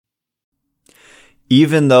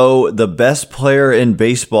even though the best player in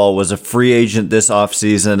baseball was a free agent this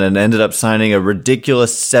offseason and ended up signing a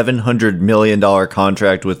ridiculous $700 million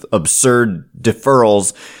contract with absurd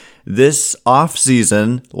deferrals, this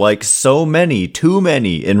offseason, like so many, too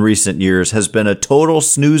many in recent years, has been a total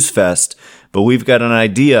snooze fest, but we've got an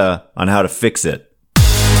idea on how to fix it.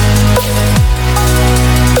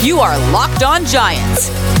 You are Locked On Giants,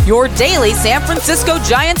 your daily San Francisco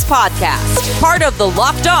Giants podcast. Part of the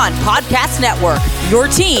Locked On Podcast Network, your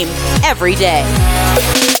team every day.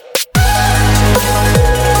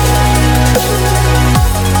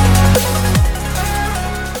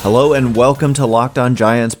 Hello and welcome to Locked On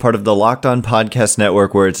Giants, part of the Locked On Podcast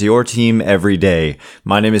Network, where it's your team every day.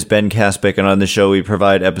 My name is Ben Kaspick, and on the show we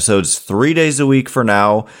provide episodes 3 days a week for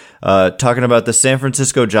now, talking about the San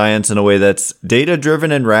Francisco Giants in a way that's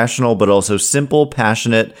data-driven and rational, but also simple,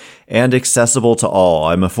 passionate, and accessible to all.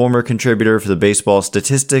 I'm a former contributor for the baseball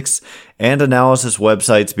statistics and analysis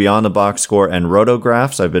websites Beyond the Box Score and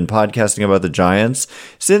Rotographs. I've been podcasting about the Giants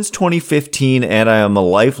since 2015, and I am a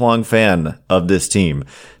lifelong fan of this team.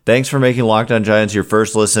 Thanks for making Locked On Giants your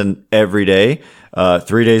first listen every day,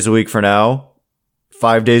 3 days a week for now.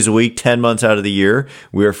 5 days a week, 10 months out of the year.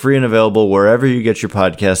 We are free and available wherever you get your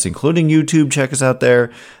podcasts, including YouTube. Check us out there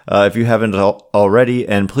if you haven't already.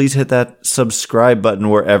 And please hit that subscribe button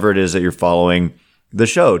wherever it is that you're following the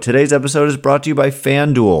show. Today's episode is brought to you by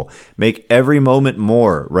FanDuel. Make every moment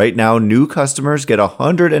more. Right now, new customers get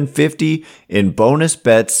 $150 in bonus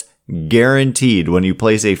bets guaranteed when you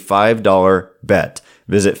place a $5 bet.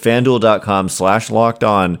 Visit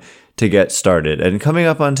FanDuel.com/lockedon to get started. And coming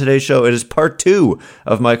up on today's show, it is part 2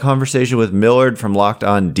 of my conversation with Millard from Locked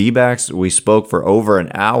On D-backs. We spoke for over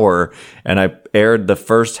an hour, and I aired the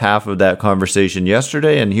first half of that conversation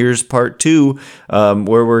yesterday. And here's part 2,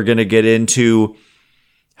 where we're going to get into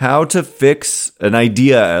how to fix an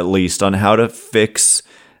idea, at least, on how to fix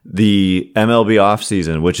the MLB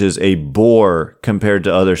offseason, which is a bore compared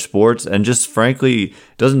to other sports, and just frankly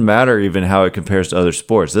doesn't matter even how it compares to other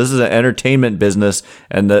sports. This is an entertainment business,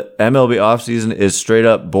 and the MLB offseason is straight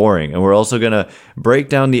up boring. And we're also going to break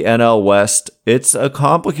down the NL West. It's a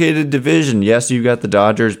complicated division. Yes, you got the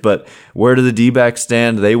Dodgers, but where do the D-backs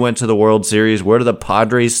stand? They went to the World Series. Where do the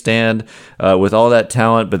Padres stand with all that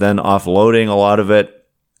talent, but then offloading a lot of it?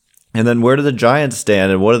 And then where do the Giants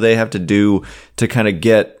stand, and what do they have to do to kind of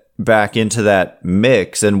get back into that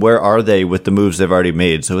mix, and where are they with the moves they've already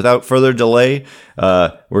made? So without further delay,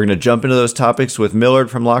 we're going to jump into those topics with Millard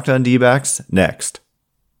from Locked On D-backs next.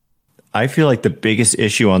 I feel like the biggest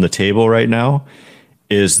issue on the table right now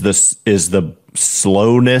is the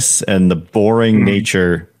slowness and the boring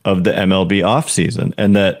nature of the MLB offseason,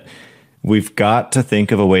 and that we've got to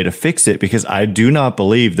think of a way to fix it, because I do not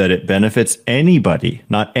believe that it benefits anybody,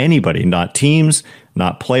 not teams,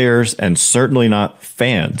 not players, and certainly not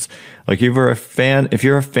fans. Like if you're a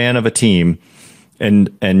fan of a team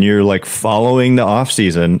and you're like following the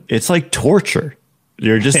offseason, it's like torture.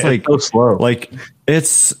 You're just like so slow. Like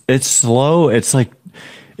it's slow. It's like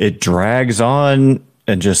it drags on,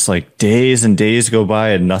 and just like days and days go by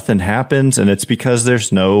and nothing happens, and it's because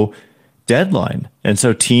there's no deadline. And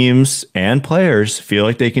so teams and players feel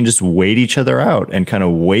like they can just wait each other out and kind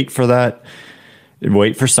of wait for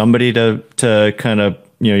somebody to kind of,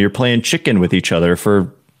 you're playing chicken with each other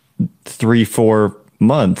for 3-4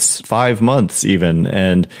 months, 5 months even.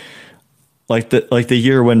 And like the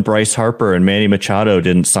year when Bryce Harper and Manny Machado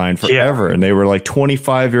didn't sign forever, and they were like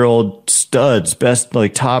 25-year-old studs, best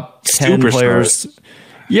like top 10 players.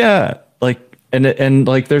 Yeah. And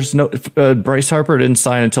like there's no Bryce Harper didn't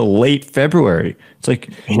sign until late February. It's like,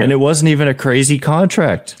 and it wasn't even a crazy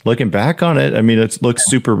contract. Looking back on it, I mean, it looks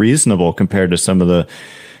super reasonable compared to some of the.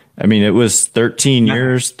 I mean, it was 13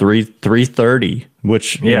 years, 330,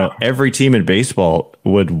 which you know every team in baseball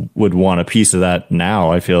would want a piece of that now.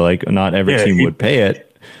 I feel like not every team would pay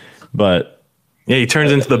it, but. Yeah, he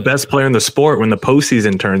turns into the best player in the sport when the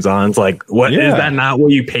postseason turns on. It's like, what is that not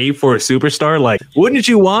what you pay for a superstar? Like, wouldn't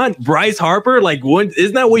you want Bryce Harper? Like,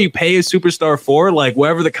 isn't that what you pay a superstar for? Like,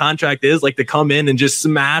 whatever the contract is, like to come in and just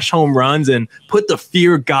smash home runs and put the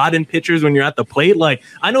fear of God in pitchers when you're at the plate. Like,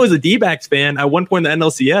 I know as a D-backs fan, at one point in the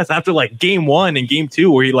NLCS, after like game 1 and game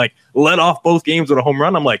 2, where he like led off both games with a home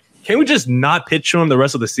run, I'm like, can we just not pitch to him the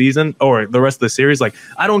rest of the season or the rest of the series? Like,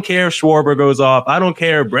 I don't care if Schwarber goes off. I don't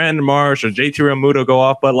care if Brandon Marsh or JT Realmuto go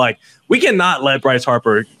off. But, like, we cannot let Bryce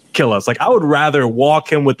Harper kill us. Like, I would rather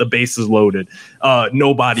walk him with the bases loaded,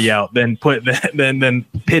 nobody out, than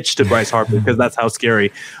pitch to Bryce Harper, because that's how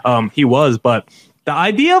scary he was. But the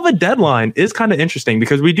idea of a deadline is kind of interesting,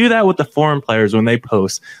 because we do that with the foreign players when they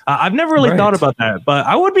post. I've never really thought about that. But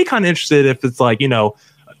I would be kind of interested if it's like,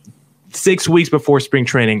 6 weeks before spring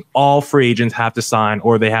training, all free agents have to sign,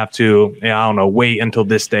 or they have to, I don't know, wait until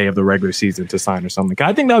this day of the regular season to sign or something.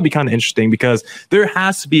 I think that would be kind of interesting because there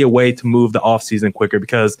has to be a way to move the offseason quicker,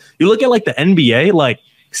 because you look at like the NBA, like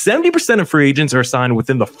 70% of free agents are signed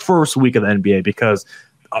within the first week of the NBA because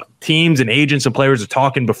teams and agents and players are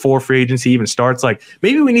talking before free agency even starts. Like,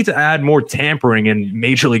 maybe we need to add more tampering in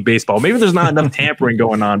Major League Baseball. Maybe there's not enough tampering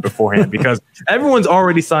going on beforehand because everyone's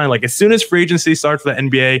already signed. Like, as soon as free agency starts for the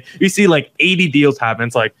NBA, you see like 80 deals happen.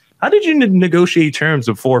 It's like, how did you negotiate terms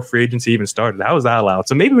before free agency even started? How was that allowed?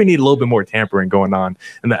 So maybe we need a little bit more tampering going on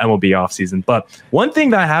in the MLB offseason. But one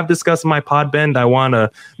thing that I have discussed in my pod, Ben, I want to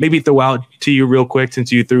maybe throw out to you real quick, since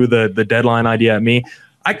you threw the deadline idea at me.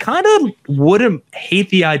 I kind of wouldn't hate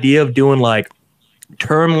the idea of doing like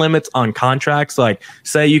term limits on contracts. Like,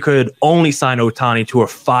 say you could only sign Ohtani to a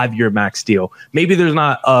 5-year max deal. Maybe there's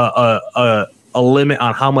not a limit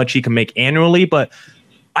on how much he can make annually, but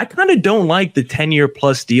I kind of don't like the 10-year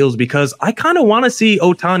plus deals because I kind of want to see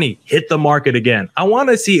Ohtani hit the market again. I want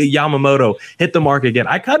to see Yamamoto hit the market again.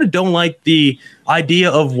 I kind of don't like the idea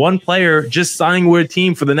of one player just signing with a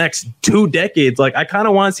team for the next 2 decades. Like, I kind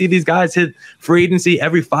of want to see these guys hit free agency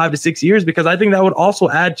every 5 to 6 years, because I think that would also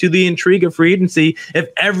add to the intrigue of free agency if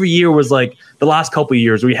every year was like the last couple of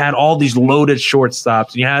years. We had all these loaded shortstops,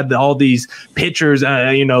 and you had all these pitchers.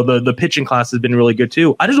 The pitching class has been really good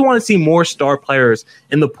too. I just want to see more star players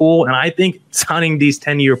in the pool, and I think signing these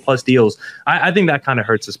 10-year plus deals, I think that kind of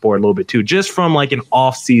hurts the sport a little bit too, just from like an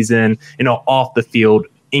off-season, off the field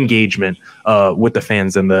engagement with the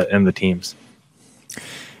fans and the teams.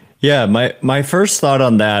 Yeah, my first thought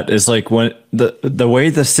on that is like, when the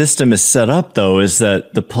way the system is set up though is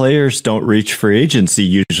that the players don't reach free agency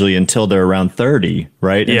usually until they're around 30,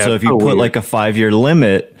 right? And so if you put like a 5-year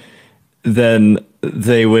limit, then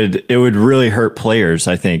it would really hurt players,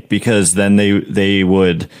 I think, because then they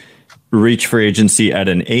would reach free agency at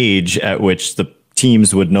an age at which the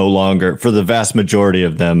teams would no longer, for the vast majority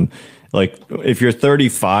of them, like if you're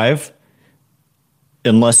 35,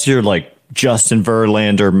 unless you're like Justin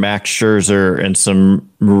Verlander, Max Scherzer, and some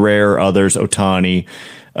rare others, Ohtani,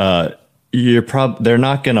 they're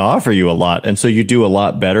not going to offer you a lot. And so you do a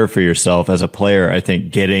lot better for yourself as a player. I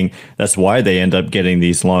think that's why they end up getting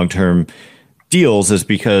these long-term deals, is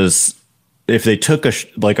because if they took a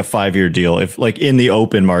 5-year deal, if like in the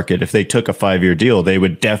open market, if they took a 5-year deal, they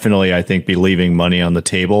would definitely, I think, be leaving money on the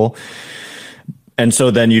table. And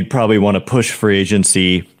so then you'd probably want to push free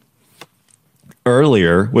agency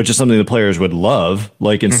earlier, which is something the players would love.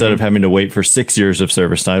 Like, instead of having to wait for 6 years of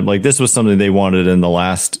service time, like this was something they wanted in the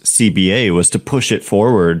last CBA, was to push it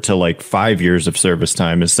forward to like 5 years of service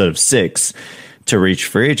time instead of 6 to reach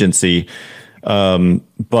free agency.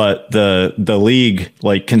 But the league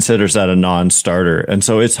like considers that a non-starter. And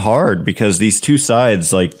so it's hard because these two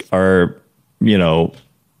sides like are,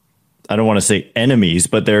 I don't want to say enemies,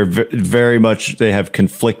 but they're very much, they have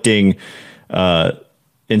conflicting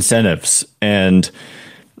incentives. And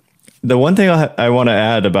the one thing I want to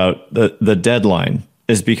add about the deadline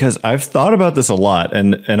is because I've thought about this a lot,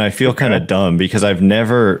 and I feel kind of dumb because I've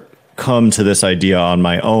never come to this idea on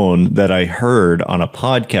my own that I heard on a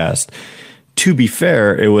podcast. To be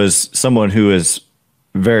fair, it was someone who is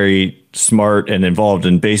very smart and involved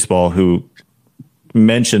in baseball who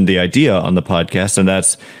mentioned the idea on the podcast, and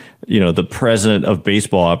that's the president of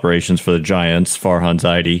baseball operations for the Giants, Farhan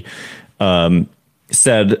Zaidi,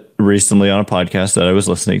 said recently on a podcast that I was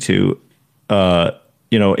listening to,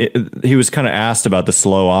 he was kind of asked about the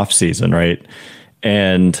slow off season, right?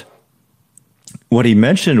 And what he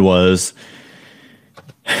mentioned was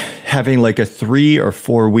having like a 3 or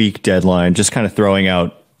 4 week deadline, just kind of throwing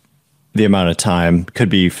out the amount of time, could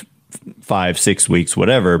be 5, 6 weeks,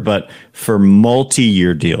 whatever, but for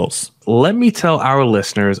multi-year deals. Let me tell our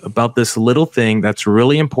listeners about this little thing that's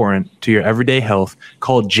really important to your everyday health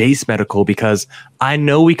called Jace Medical, because I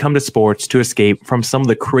know we come to sports to escape from some of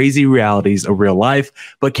the crazy realities of real life,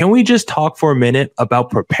 but can we just talk for a minute about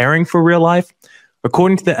preparing for real life?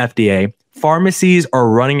 According to the FDA, pharmacies are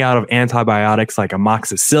running out of antibiotics like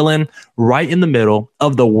amoxicillin right in the middle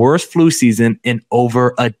of the worst flu season in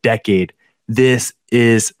over a decade. This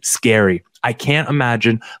is scary. I can't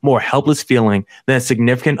imagine a more helpless feeling than a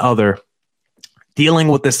significant other dealing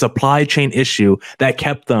with the supply chain issue that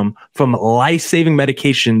kept them from life-saving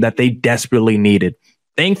medication that they desperately needed.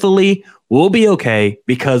 Thankfully, we'll be okay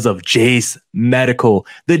because of Jace Medical.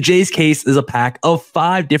 The Jace case is a pack of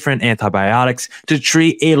 5 different antibiotics to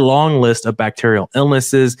treat a long list of bacterial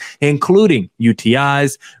illnesses, including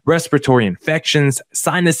UTIs, respiratory infections,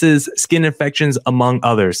 sinuses, skin infections, among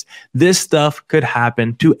others. This stuff could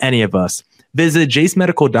happen to any of us. Visit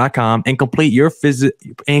jacemedical.com and complete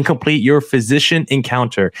your physician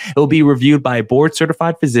encounter. It will be reviewed by a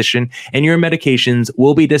board-certified physician, and your medications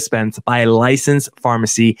will be dispensed by a licensed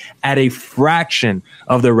pharmacy at a fraction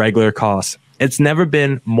of the regular cost. It's never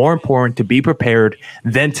been more important to be prepared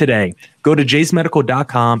than today. Go to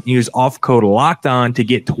jacemedical.com and use off code LOCKEDON to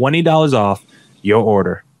get $20 off your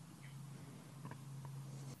order.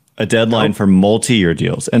 A deadline for multi-year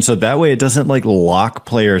deals. And so that way it doesn't like lock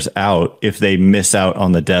players out if they miss out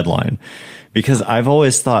on the deadline. Because I've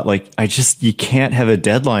always thought like you can't have a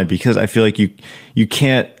deadline because I feel like you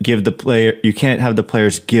can't have the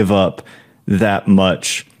players give up that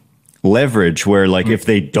much leverage where like if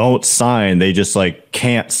they don't sign, they just like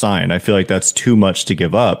can't sign. I feel like that's too much to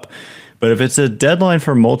give up. But if it's a deadline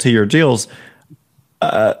for multi-year deals,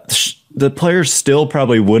 the players still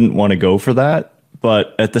probably wouldn't want to go for that.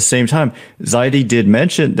 But at the same time, Zaidi did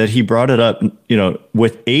mention that he brought it up,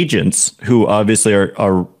 with agents who obviously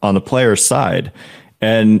are on the player's side.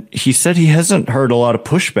 And he said he hasn't heard a lot of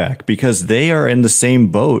pushback because they are in the same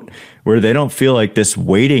boat where they don't feel like this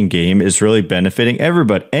waiting game is really benefiting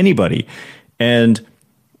anybody. And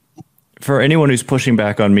for anyone who's pushing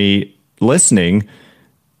back on me listening,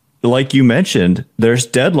 like you mentioned, there's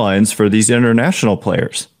deadlines for these international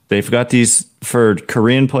players. They've got these for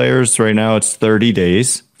Korean players right now. It's 30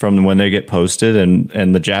 days from when they get posted,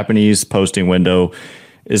 and the Japanese posting window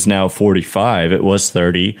is now 45. It was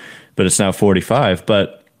 30, but it's now 45.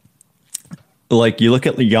 But like you look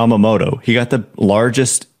at Yamamoto, he got the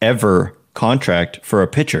largest ever contract for a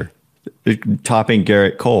pitcher, topping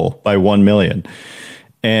Garrett Cole by $1 million.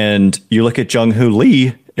 And you look at Jung-Hoo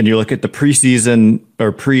Lee, and you look at the preseason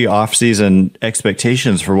or pre-off-season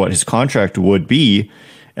expectations for what his contract would be,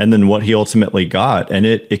 and then what he ultimately got, and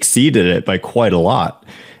it exceeded it by quite a lot.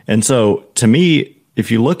 And so to me, if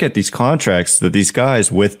you look at these contracts that these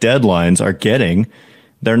guys with deadlines are getting,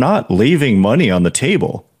 they're not leaving money on the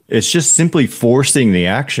table. It's just simply forcing the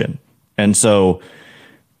action. And so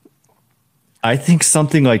I think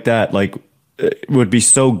something like that would be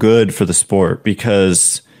so good for the sport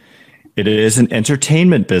because it is an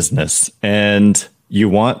entertainment business, and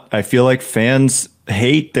I feel like fans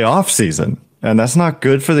hate the off season. And that's not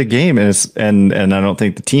good for the game. And I don't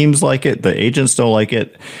think the teams like it. The agents don't like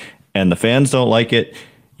it. And the fans don't like it.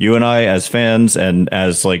 You and I as fans and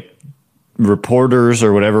as like reporters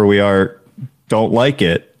or whatever we are don't like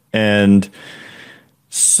it. And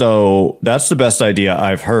so that's the best idea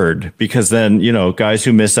I've heard, because then, guys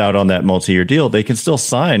who miss out on that multi-year deal, they can still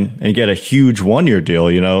sign and get a huge 1-year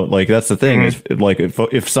deal. Like that's the thing is like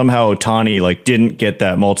if somehow Ohtani didn't get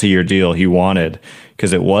that multi-year deal he wanted,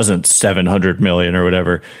 because it wasn't $700 million or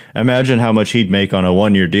whatever. Imagine how much he'd make on a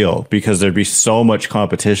 1-year deal, because there'd be so much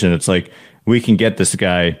competition. It's like we can get this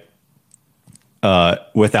guy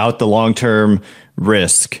without the long-term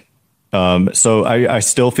risk. So I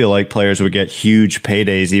still feel like players would get huge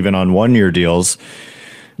paydays even on 1-year deals.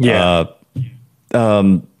 Yeah.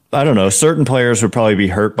 I don't know. Certain players would probably be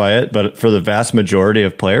hurt by it, but for the vast majority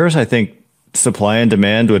of players, I think supply and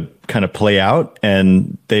demand would kind of play out,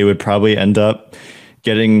 and they would probably end up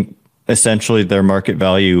getting essentially their market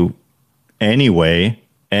value anyway.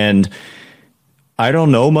 And I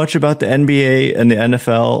don't know much about the NBA and the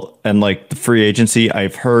NFL and the free agency.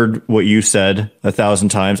 I've heard what you said 1,000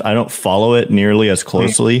 times. I don't follow it nearly as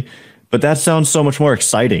closely, but that sounds so much more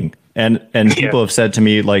exciting. And people have said to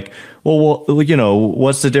me well,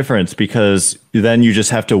 what's the difference? Because then you just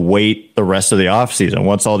have to wait the rest of the off season.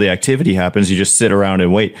 Once all the activity happens, you just sit around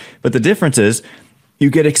and wait. But the difference is you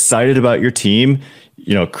get excited about your team.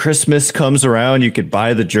 Christmas comes around, you could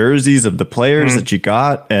buy the jerseys of the players that you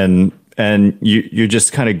got, and you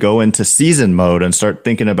just kind of go into season mode and start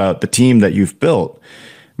thinking about the team that you've built,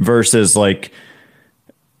 versus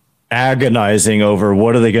agonizing over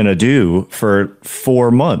what are they going to do for 4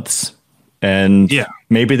 months. And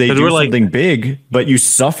maybe they do something big, but you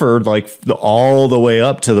suffered all the way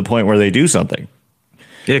up to the point where they do something.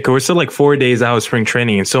 Yeah, because we're still 4 days out of spring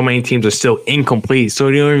training, and so many teams are still incomplete. So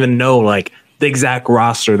you don't even know the exact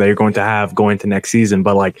roster they're going to have going to next season.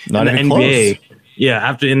 But not in the NBA, close.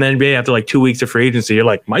 In the NBA, after 2 weeks of free agency,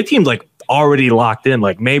 you're my team's already locked in.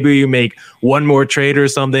 Maybe you make one more trade or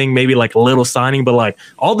something, maybe a little signing, but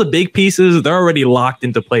all the big pieces, they're already locked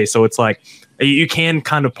into place. So it's you can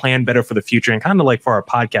kind of plan better for the future, and kind of like for our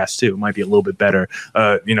podcast too, it might be a little bit better,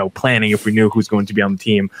 planning if we knew who's going to be on the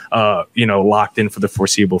team, locked in for the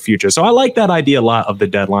foreseeable future. So I like that idea a lot of the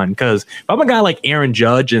deadline, because if I'm a guy like Aaron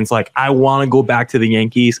Judge and it's like, I want to go back to the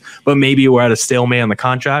Yankees, but maybe we're at a stalemate on the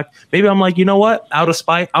contract. Maybe I'm like, you know what? Out of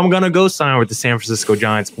spite, I'm going to go sign with the San Francisco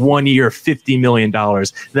Giants 1 year, $50 million.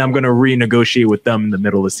 Then I'm going to renegotiate with them in the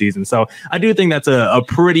middle of the season. So I do think that's a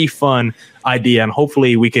pretty fun idea, and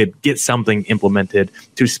hopefully we could get something implemented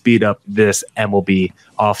to speed up this MLB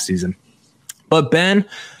offseason. But Ben,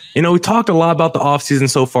 we talked a lot about the offseason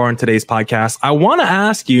so far in today's podcast. I want to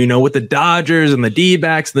ask you, with the Dodgers and the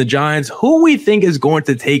D-backs and the Giants, who we think is going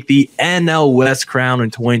to take the NL West crown in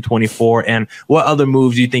 2024, and what other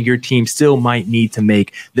moves you think your team still might need to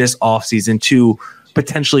make this offseason to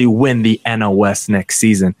potentially win the NL West next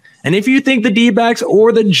season. And if you think the D-backs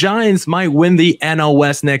or the Giants might win the NL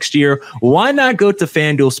West next year, why not go to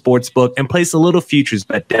FanDuel Sportsbook and place a little futures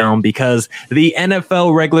bet down, because the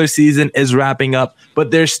NFL regular season is wrapping up,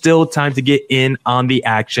 but there's still time to get in on the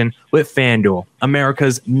action with FanDuel,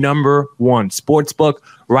 America's #1 sportsbook.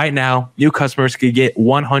 Right now, new customers could get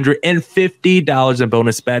 $150 in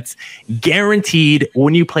bonus bets guaranteed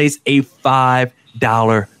when you place a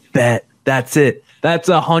 $5 bet. That's it. That's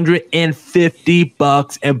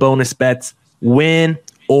 $150 in bonus bets, win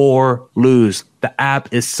or lose. The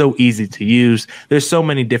app is so easy to use. There's so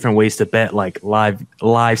many different ways to bet, like live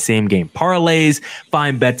same game parlays,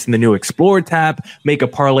 find bets in the new Explore tab, make a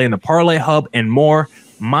parlay in the Parlay Hub, and more.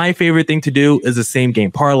 My favorite thing to do is the same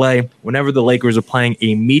game parlay. Whenever the Lakers are playing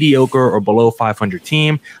a mediocre or below 500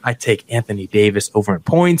 team, I take Anthony Davis over in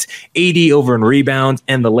points, AD over in rebounds,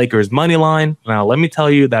 and the Lakers money line. Now, let me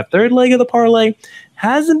tell you, that third leg of the parlay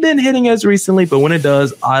hasn't been hitting as recently, but when it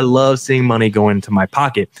does, I love seeing money go into my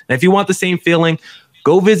pocket. And if you want the same feeling,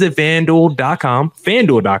 go visit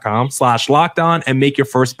FanDuel.com/lockedon, and make your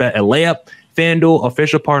first bet a layup. FanDuel,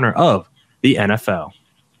 official partner of the NFL.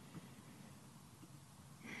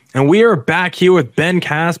 And we are back here with Ben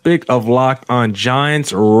Caspick of Locked On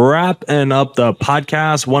Giants, wrapping up the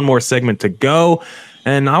podcast. One more segment to go.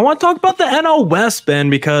 And I want to talk about the NL West, Ben,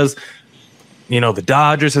 because, the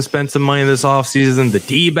Dodgers have spent some money this offseason. The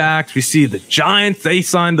D-backs, we see the Giants, they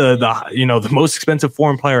signed the most expensive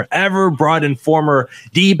foreign player ever, brought in former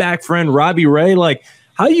D-back friend Robbie Ray.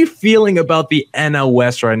 How are you feeling about the NL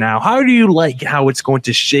West right now? How do you like how it's going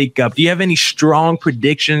to shake up? Do you have any strong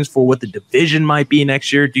predictions for what the division might be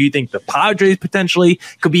next year? Do you think the Padres potentially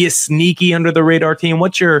could be a sneaky under the radar team?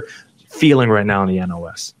 What's your feeling right now in the NL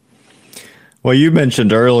West? Well, you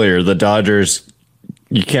mentioned earlier the Dodgers.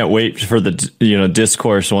 You can't wait for the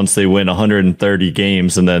discourse once they win 130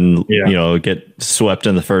 games and then get swept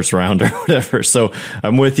in the first round or whatever. So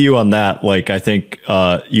I'm with you on that. I think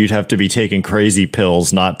you'd have to be taking crazy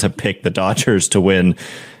pills not to pick the Dodgers to win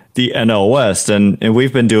the NL West, and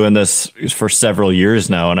we've been doing this for several years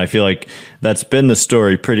now, and I feel like that's been the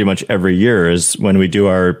story pretty much every year. Is when we do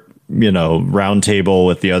our roundtable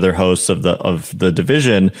with the other hosts of the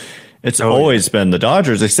division. It's always been the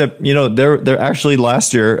Dodgers, except, they're actually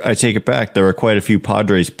last year, I take it back, there were quite a few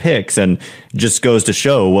Padres picks, and just goes to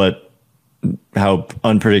show how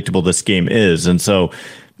unpredictable this game is. And so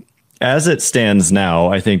as it stands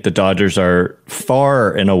now, I think the Dodgers are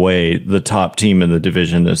far and away the top team in the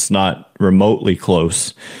division. It's not remotely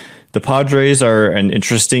close. The Padres are an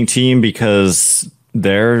interesting team because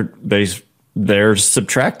they're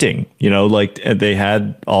subtracting, they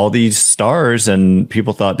had all these stars and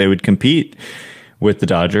people thought they would compete with the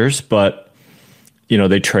Dodgers, but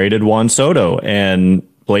they traded Juan Soto, and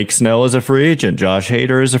Blake Snell is a free agent. Josh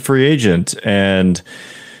Hader is a free agent, and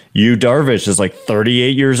Yu Darvish is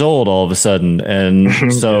 38 years old all of a sudden.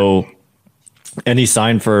 And so, and he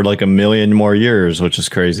signed for $1 million more years, which is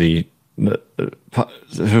crazy.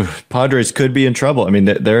 Padres could be in trouble. I mean,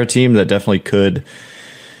 they're a team that definitely could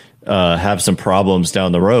have some problems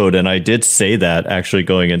down the road. And I did say that actually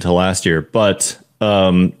going into last year, but,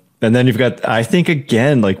 and then you've got, I think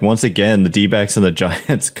once again, the D-backs and the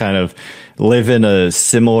Giants kind of live in a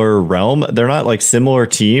similar realm. They're not similar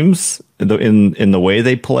teams in the way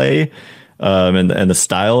they play, and the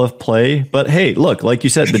style of play. But hey, look, like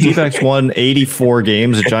you said, the D-backs won 84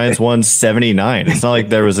 games. The Giants won 79. It's not like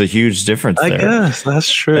there was a huge difference there. I guess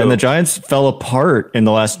that's true. And the Giants fell apart in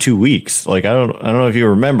the last 2 weeks. I don't know if you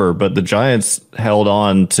remember, but the Giants held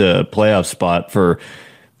on to playoff spot for.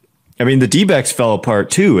 I mean, the D-backs fell apart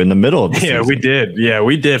too in the middle of the season. We did. Yeah,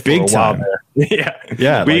 we did for big a while time. There.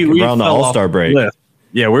 Yeah, we around the All-Star break.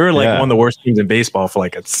 Yeah, we were one of the worst teams in baseball for a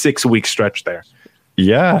 6-week stretch there.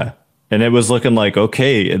 Yeah. And it was looking like,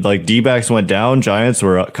 okay, like D-backs went down, Giants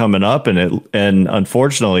were coming up, and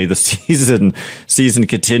unfortunately the season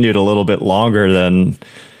continued a little bit longer than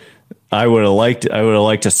I would have liked. I would have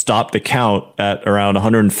liked to stop the count at around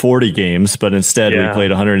 140 games, but instead we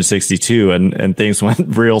played 162, and things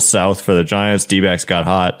went real south for the Giants. D-backs got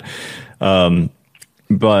hot.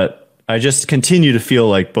 But I just continue to feel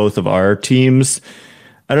like both of our teams,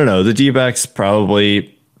 I don't know, the D-backs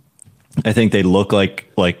probably, I think they look like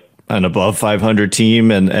an above 500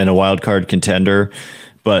 team and a wild card contender,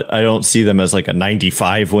 but I don't see them as like a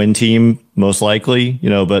 95 win team, most likely,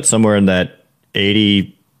 but somewhere in that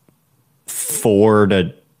 84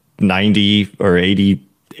 to 90 or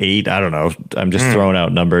 88. I don't know. I'm just throwing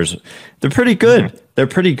out numbers. They're pretty good. They're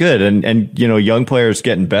pretty good. And young players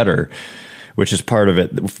getting better, which is part of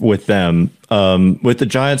it with them. With the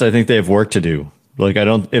Giants, I think they have work to do. Like, I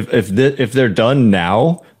don't, if they're done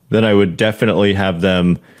now, then I would definitely have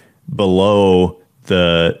them below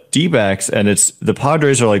the D-backs, and the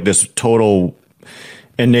Padres are like this total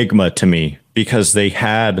enigma to me because they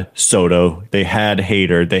had Soto, they had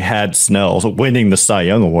Hader, they had Snell winning the Cy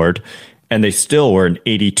Young Award, and they still were an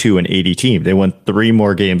 82-80 team. They won 3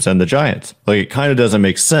 more games than the Giants. Like, it kind of doesn't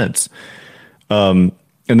make sense. And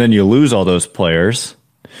then you lose all those players,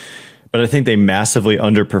 but I think they massively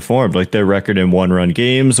underperformed. Like, their record in 1-run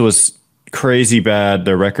games was crazy bad.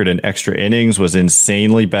 Their record in extra innings was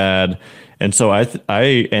insanely bad. And so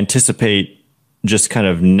I anticipate just kind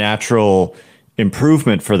of natural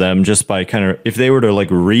improvement for them just by kind of, if they were to like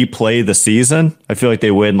replay the season, I feel like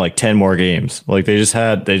they win like 10 more games. Like they just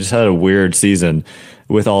had a weird season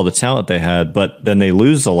with all the talent they had, but then they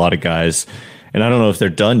lose a lot of guys, and I don't know if they're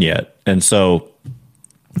done yet. And so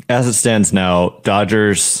as it stands now,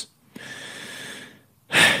 Dodgers,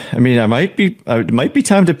 I mean, it might be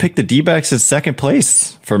time to pick the D-backs in second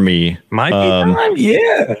place for me. Might be time,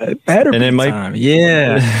 yeah. Better be time,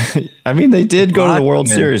 yeah. I mean, they did go to the World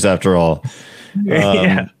Series after all.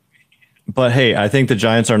 Yeah. But hey, I think the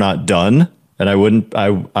Giants are not done, and I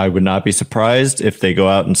would not be surprised if they go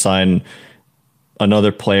out and sign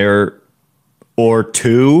another player or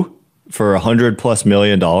two for $100+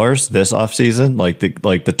 million this offseason.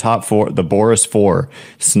 Like the top 4, the Boris 4,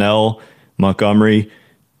 Snell, Montgomery,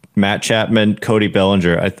 Matt Chapman, Cody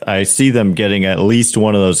Bellinger. I see them getting at least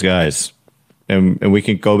one of those guys. And we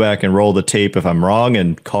can go back and roll the tape if I'm wrong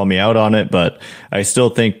and call me out on it. But I still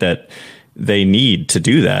think that they need to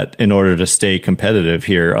do that in order to stay competitive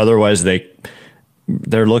here. Otherwise,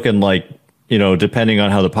 they're looking like, depending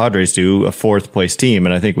on how the Padres do, a 4th place team.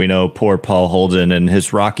 And I think we know poor Paul Holden and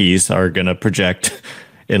his Rockies are going to project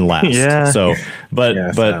in last. Yeah. So, but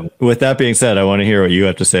with that being said, I want to hear what you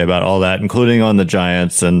have to say about all that, including on the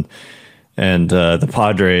Giants and the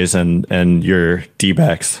Padres and your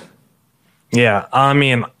D-backs. Yeah, I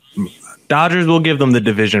mean, Dodgers will give them the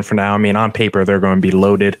division for now. I mean, on paper, they're going to be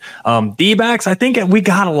loaded. D-backs, I think we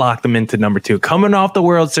got to lock them into number 2. Coming off the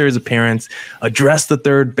World Series appearance, address the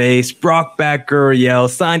third base, brought back Gurriel,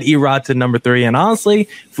 signed Erod to number 3. And honestly,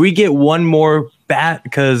 if we get one more bat,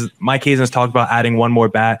 because Mike Hazen's talked about adding one more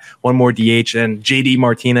bat, one more DH, and JD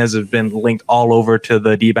Martinez has been linked all over to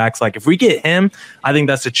the D-backs. Like, if we get him, I think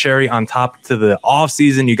that's a cherry on top to the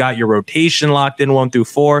offseason. You got your rotation locked in 1 through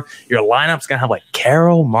 4. Your lineup's going to have like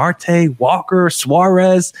Carroll, Marte, Walker,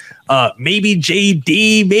 Suarez, maybe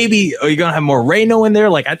JD, maybe you're going to have Moreno in there.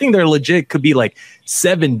 Like, I think they're legit could be like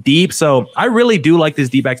 7 deep. So I really do like this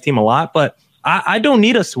D-backs team a lot, but I don't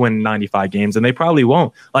need us to win 95 games, and they probably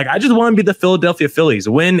won't. Like, I just want to be the Philadelphia Phillies,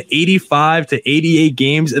 win 85 to 88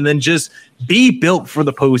 games, and then just be built for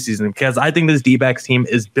the postseason, because I think this D-backs team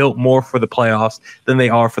is built more for the playoffs than they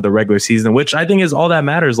are for the regular season, which I think is all that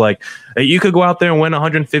matters. Like, you could go out there and win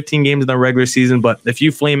 115 games in the regular season, but if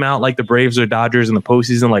you flame out like the Braves or Dodgers in the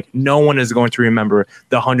postseason, like, no one is going to remember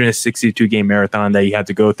the 162 game marathon that you had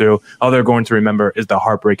to go through. All they're going to remember is the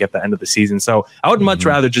heartbreak at the end of the season. So I would much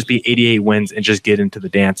rather just be 88 wins and just get into the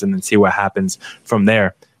dance and then see what happens from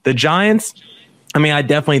there. The Giants, I mean, I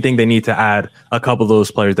definitely think they need to add a couple of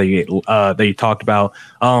those players that you talked about.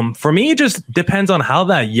 For me, it just depends on how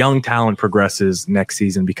that young talent progresses next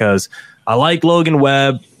season, because I like Logan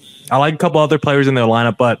Webb. I like a couple other players in their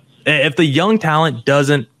lineup, but if the young talent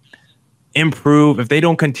doesn't improve, if they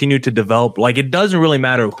don't continue to develop, like, it doesn't really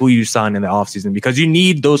matter who you sign in the offseason, because you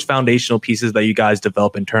need those foundational pieces that you guys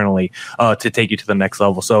develop internally to take you to the next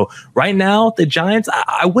level. So right now, the Giants,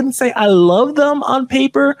 I wouldn't say I love them on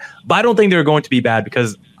paper, but I don't think they're going to be bad,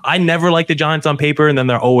 because I never like the Giants on paper, and then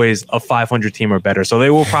they're always a 500 team or better. So they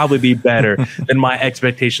will probably be better than my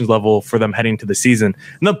expectations level for them heading to the season.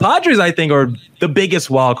 And the Padres, I think, are the biggest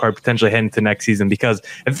wild card potentially heading to next season, because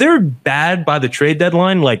if they're bad by the trade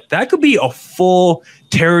deadline, like that could be a full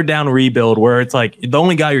tear down rebuild where it's like the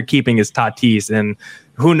only guy you're keeping is Tatis, and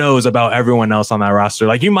who knows about everyone else on that roster.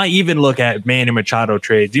 Like, you might even look at Manny Machado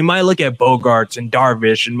trades. You might look at Bogarts and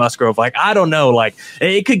Darvish and Musgrove. Like, I don't know. Like,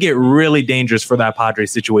 it could get really dangerous for that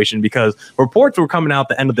Padres situation, because reports were coming out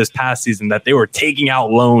the end of this past season that they were taking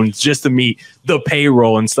out loans just to meet the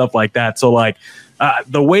payroll and stuff like that. So, like,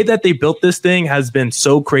 the way that they built this thing has been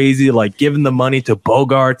so crazy, like giving the money to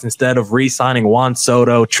Bogarts instead of re-signing Juan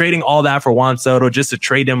Soto, trading all that for Juan Soto just to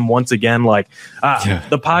trade him once again. Like,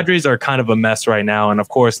 the Padres are kind of a mess right now. And of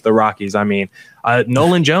course, the Rockies. I mean,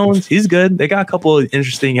 Nolan Jones, he's good. They got a couple of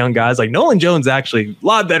interesting young guys. Like, Nolan Jones actually a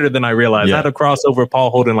lot better than I realized. Yeah. I had a crossover with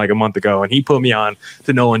Paul Holden like a month ago, and he put me on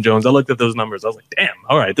to Nolan Jones. I looked at those numbers. I was like, damn,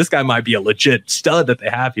 all right, this guy might be a legit stud that they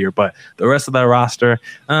have here. But the rest of that roster,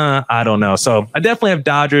 I don't know. So I definitely have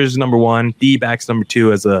Dodgers number 1, D-backs number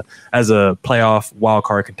 2 as a playoff wild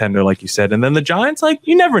card contender, like you said. And then the Giants, like,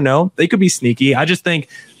 you never know. They could be sneaky. I just think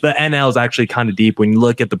the NL is actually kind of deep. When you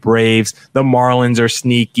look at the Braves, the Marlins are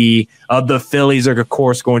sneaky. The Phillies are, of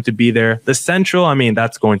course, going to be there. The Central, I mean,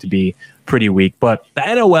 that's going to be pretty weak. But the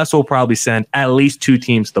NL West will probably send at least 2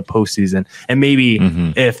 teams to the postseason. And maybe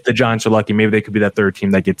if the Giants are lucky, maybe they could be that 3rd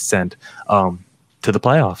team that gets sent to the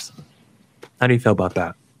playoffs. How do you feel about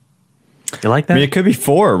that? You like that? I mean, it could be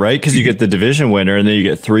 4, right? Because you get the division winner and then you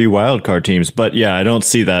get 3 wild card teams. But yeah, I don't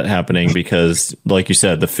see that happening because, like you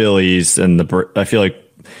said, the Phillies and I feel like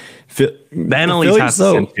the NL East has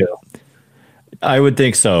to send 2. I would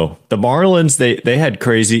think so. The Marlins, they had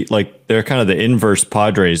crazy, like, they're kind of the inverse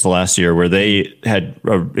Padres last year, where they had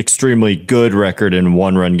an extremely good record in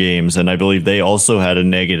 1-run games, and I believe they also had a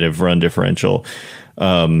negative run differential.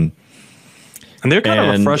 And they're kind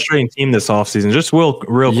of a frustrating team this offseason. Just real quick,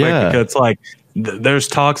 because it's like there's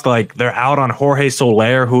talks like they're out on Jorge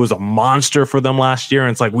Soler, who was a monster for them last year. And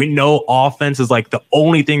it's like, we know offense is like the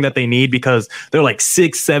only thing that they need, because they're like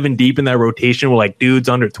 6-7 deep in that rotation with like dudes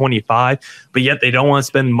under 25, but yet they don't want to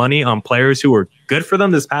spend money on players who were good for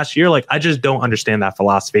them this past year. Like, I just don't understand that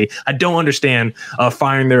philosophy. I don't understand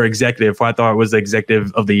firing their executive, who I thought was the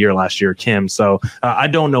executive of the year last year, Kim. So I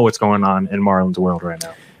don't know what's going on in Marlins world right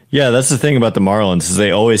now. Yeah, that's the thing about the Marlins, is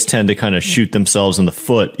they always tend to kind of shoot themselves in the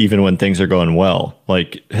foot even when things are going well.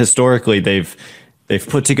 Like, historically, they've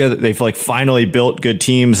put together, they've like finally built good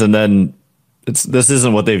teams, and then this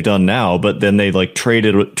isn't what they've done now, but then they like trade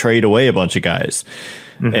away a bunch of guys.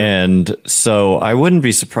 And so I wouldn't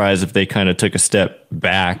be surprised if they kind of took a step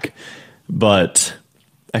back. But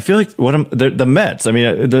I feel like the Mets, I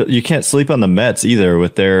mean, you can't sleep on the Mets either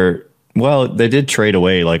with their... Well, they did trade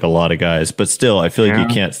away like a lot of guys, but still, I feel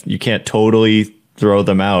like you can't totally throw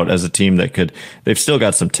them out as a team that could. They've still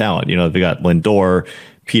got some talent. You know, they got Lindor,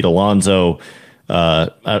 Pete Alonso.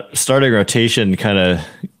 Starting rotation kind of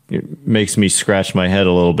makes me scratch my head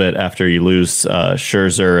a little bit after you lose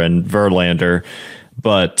Scherzer and Verlander.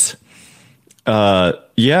 But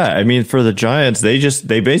yeah, I mean, for the Giants,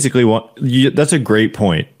 they basically want. That's a great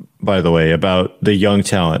point, by the way, about the young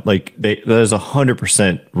talent. Like, that is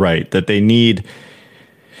 100% right, that they need.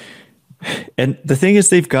 And the thing is,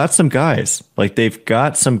 they've got some guys. Like, they've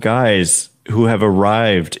got some guys who have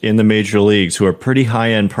arrived in the major leagues who are pretty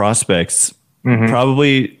high-end prospects.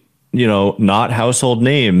 Probably, you know, not household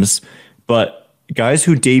names, but guys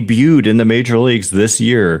who debuted in the major leagues this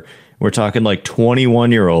year. We're talking like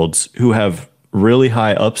 21-year-olds who have really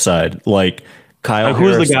high upside, like Kyle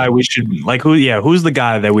Harrison. Who's the guy we should who's the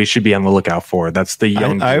guy that we should be on the lookout for? That's the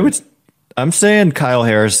young. I'm saying Kyle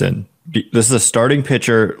Harrison. This is a starting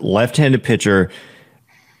pitcher, left-handed pitcher.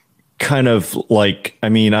 Kind of like, I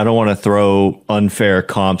mean, I don't want to throw unfair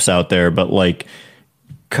comps out there, but like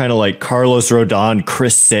kind of like Carlos Rodon,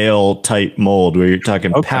 Chris Sale type mold, where you're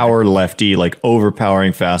talking power lefty, like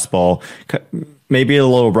overpowering fastball. Maybe a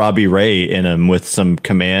little Robbie Ray in him, with some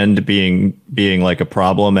command being like a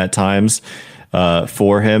problem at times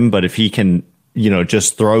for him. But if he can, you know,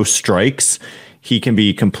 just throw strikes, he can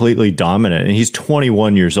be completely dominant. And he's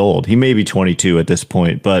 21 years old. He may be 22 at this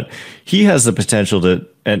point, but he has the potential to,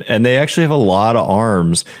 and they actually have a lot of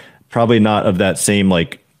arms, probably not of that same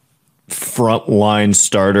like frontline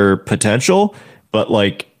starter potential, but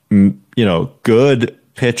like, you know, good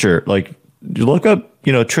pitcher. Like, you look up,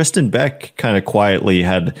 you know, Tristan Beck kind of quietly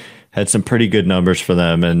had some pretty good numbers for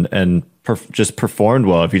them, and just performed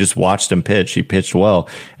well. If you just watched him pitch, he pitched well.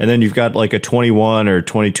 And then you've got like a 21 or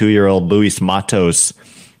 22-year-old Luis Matos,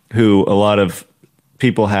 who a lot of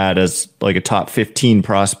people had as like a top 15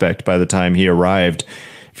 prospect by the time he arrived.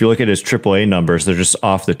 If you look at his AAA numbers, they're just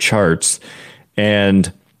off the charts.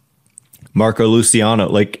 And Marco Luciano,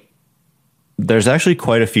 like, there's actually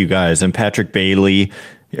quite a few guys. And Patrick Bailey,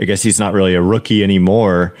 I guess he's not really a rookie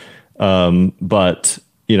anymore, but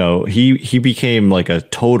he became like a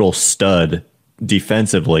total stud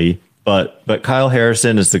defensively. But Kyle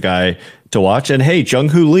Harrison is the guy to watch. And hey,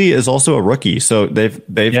 Jung-Hoo Lee is also a rookie, so they've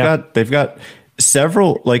got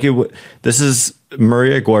several. Like this is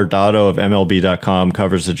Maria Guardado of MLB.com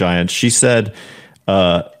covers the Giants. She said,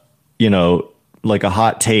 like a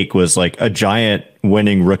hot take was like a Giant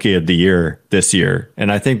winning Rookie of the Year this year,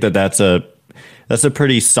 and I think that's a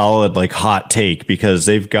pretty solid like hot take because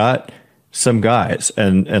they've got some guys,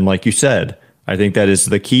 and like you said, I think that is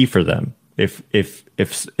the key for them. If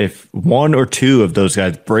one or two of those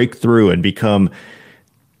guys break through and become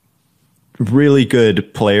really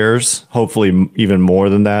good players, hopefully even more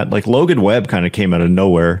than that. Like Logan Webb kind of came out of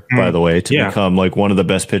nowhere, by the way, to become like one of the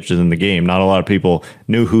best pitchers in the game. Not a lot of people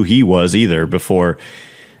knew who he was either before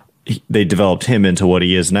they developed him into what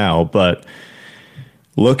he is now. But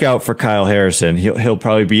look out for Kyle Harrison. He'll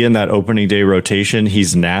probably be in that opening day rotation.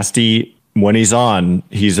 He's nasty when he's on.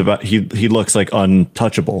 He looks like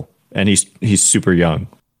untouchable, and he's super young.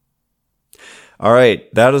 All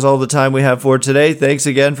right, that is all the time we have for today. Thanks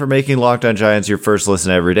again for making Locked On Giants your first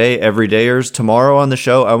listen every day. Everydayers, tomorrow on the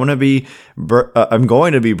show, I'm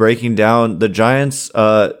going to be breaking down the Giants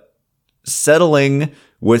settling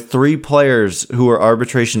with 3 players who are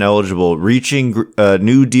arbitration eligible, reaching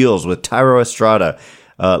new deals with Thairo Estrada,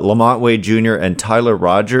 Lamont Wade Jr., and Tyler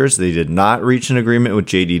Rogers. They did not reach an agreement with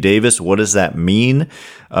J.D. Davis. What does that mean?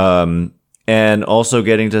 And also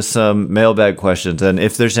getting to some mailbag questions. And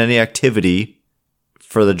if there's any activity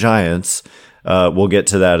for the Giants, we'll get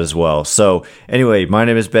to that as well. So anyway, my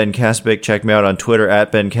name is Ben Kaspick. Check me out on Twitter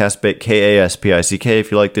at Ben Kaspick, Kaspick.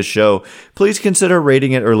 If you like this show, please consider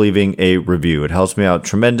rating it or leaving a review. It helps me out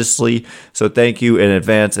tremendously. So thank you in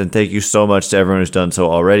advance, and thank you so much to everyone who's done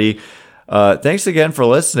so already. Thanks again for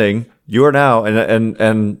listening. You are now,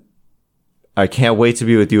 and I can't wait to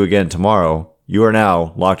be with you again tomorrow. You are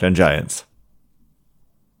now Locked On Giants.